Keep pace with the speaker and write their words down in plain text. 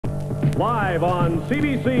Live on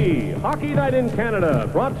CBC, Hockey Night in Canada,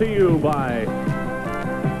 brought to you by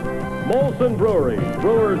Molson Brewery,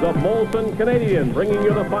 brewers of Molson Canadian, bringing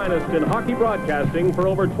you the finest in hockey broadcasting for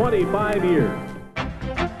over 25 years.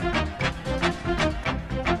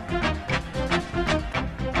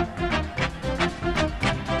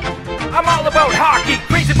 I'm all about hockey,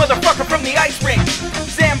 crazy motherfucker from the ice rink.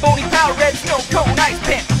 Zamboni, power red, snow cone, ice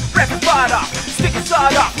pin. Rep is bought off, stick is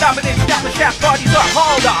sawed off. Nominated down the shaft, bodies are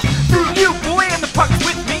hauled off. Through you, boy, and the puck's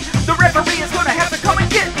with me. The referee is gonna have to come and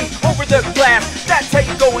get me. Over the glass, that's how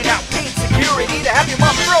you're going out. Paid security to have your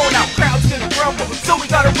mom thrown out. Crowd's gonna grumble, so we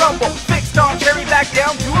gotta rumble. Fixed on Jerry back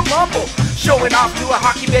down to a mumble. Showing off to a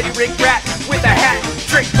hockey Betty Rig rat with a hat,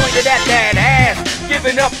 trick pointed at that ass.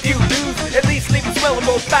 Giving up, you lose. At least leave him smelling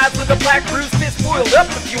both sides with a black bruise. Fist boiled up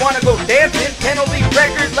if you wanna go dancing. Penalty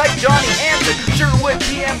record like Johnny Hanson. Sherwood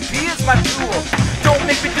TMP is my tool. Don't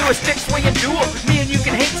make me do a stick swinging duel. Me and you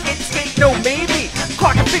can hate skate, no maybe.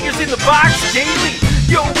 Clocking figures in the box daily.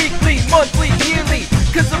 Yo, weekly, monthly, yearly.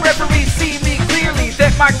 Cause the referees see me clearly.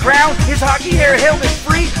 That my crown is hockey hair helmet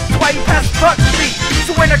free. That's why you pass the puck to me.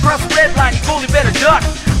 So when I cross the red line, you goalie better duck.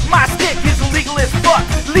 My stick is illegal as fuck.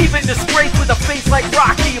 Leaving disgrace with a face like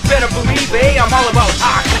Rocky. You better believe, hey, I'm all about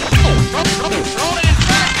hockey.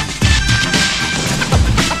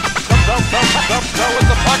 Go with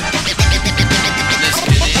the puck.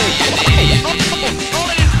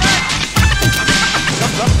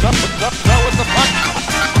 Go with the puck.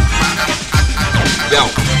 Yo,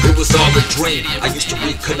 it was all a dream. I used to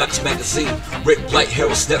read Canucks magazine. Rick Blight,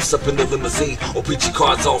 Harold steps up in the limousine. OPG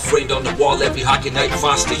cards all framed on the wall. Every hockey night,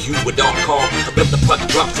 Foster, you would all call. I bet the puck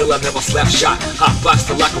drop till I never slap shot. Hot box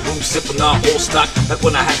the locker room, sipping on old stock. Back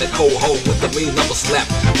when I had the cold hole with the mean number slap.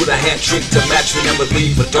 With a hat trick to match, we never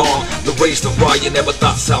leave a dawn. The raised and raw, you never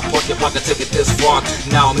thought South Park, your pocket take it this far.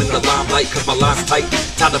 Now I'm in the limelight, cause my line's tight.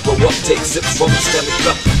 Time to blow up, take sips from the Stanley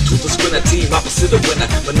Cup. Tooth to spin a team, opposite a winner.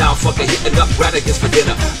 But now I'm fucking hitting up right against for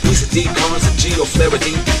dinner. Piece of D, Collins, and G, or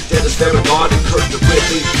Flaherty. That is very hard and Kurt the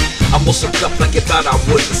Ridley. I'm also cut like you thought I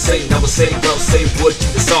would. The same number, same love, same wood.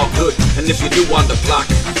 It's all good. And if you're new on the block,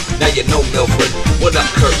 now you know Milford. What up,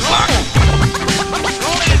 Kurt Block?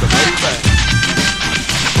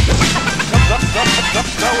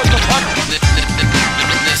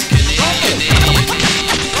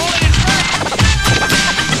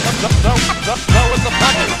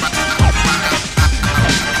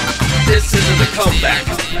 This isn't a comeback.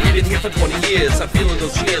 We've been here for 20 years. I'm feeling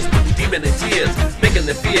those cheers, putting demon in tears, making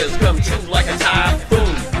their fears come true like a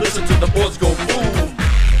typhoon. Listen to the boards go boom.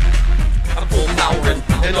 I'm full powering,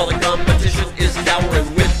 and all the competition is cowering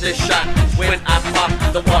with this shot. When I pop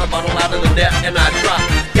the water bottle out of the net and I drop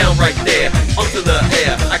down right there onto the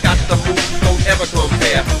air. I got the moves, don't ever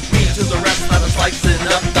compare me to the rest that are slicing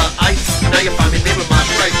up the ice. Now you find me naming my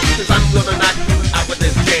price, cause I'm gonna knock you out with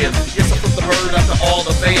this jam. Yes, I put the bird out to all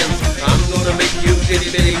the fans. I'm gonna make you itty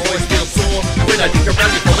bitty boys feel sore when I dig around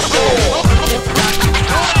you for the score.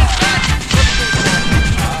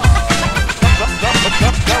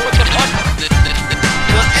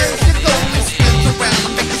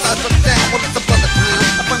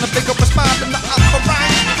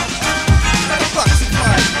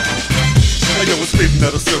 Speeding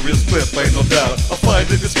at a serious clip, ain't no doubt. I find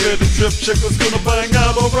that this scared the trip chick was gonna bang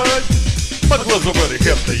out alright. My gloves already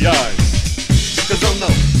kept the eyes. Cause oh no,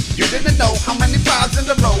 you didn't know how many bars in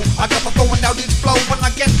a row I got for throwing out each blow when I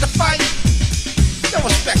get to fight. Don't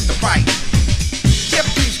respect the right. Get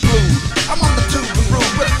these screwed. I'm on the tube and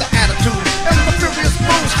groove with the attitude and the furious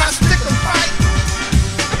moves. I stick and fight.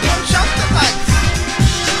 Don't shout the lights.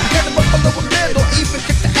 I hit them up below a mid or even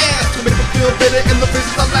kick the ass to make them feel better in the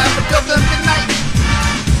business I laugh until them good night.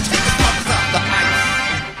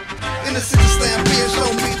 In the city slam beer,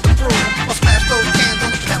 show me the proof. I'll smash those cans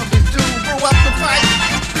on the penalty do. Brew up the fight.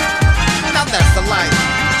 Now that's the life.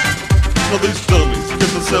 Now these dummies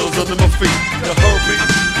get themselves under my feet. Now hurry,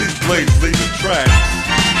 these blades leave the tracks.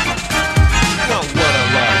 Not what I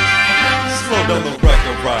like. Slow down the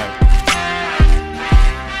record right.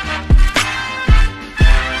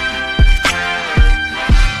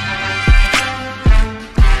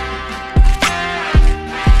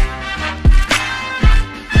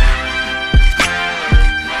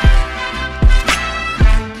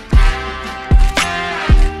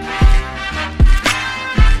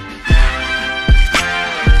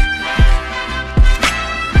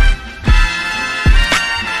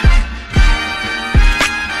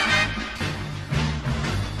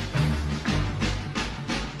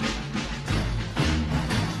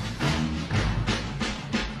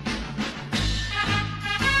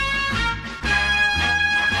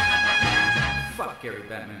 Gary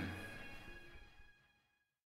Bettman.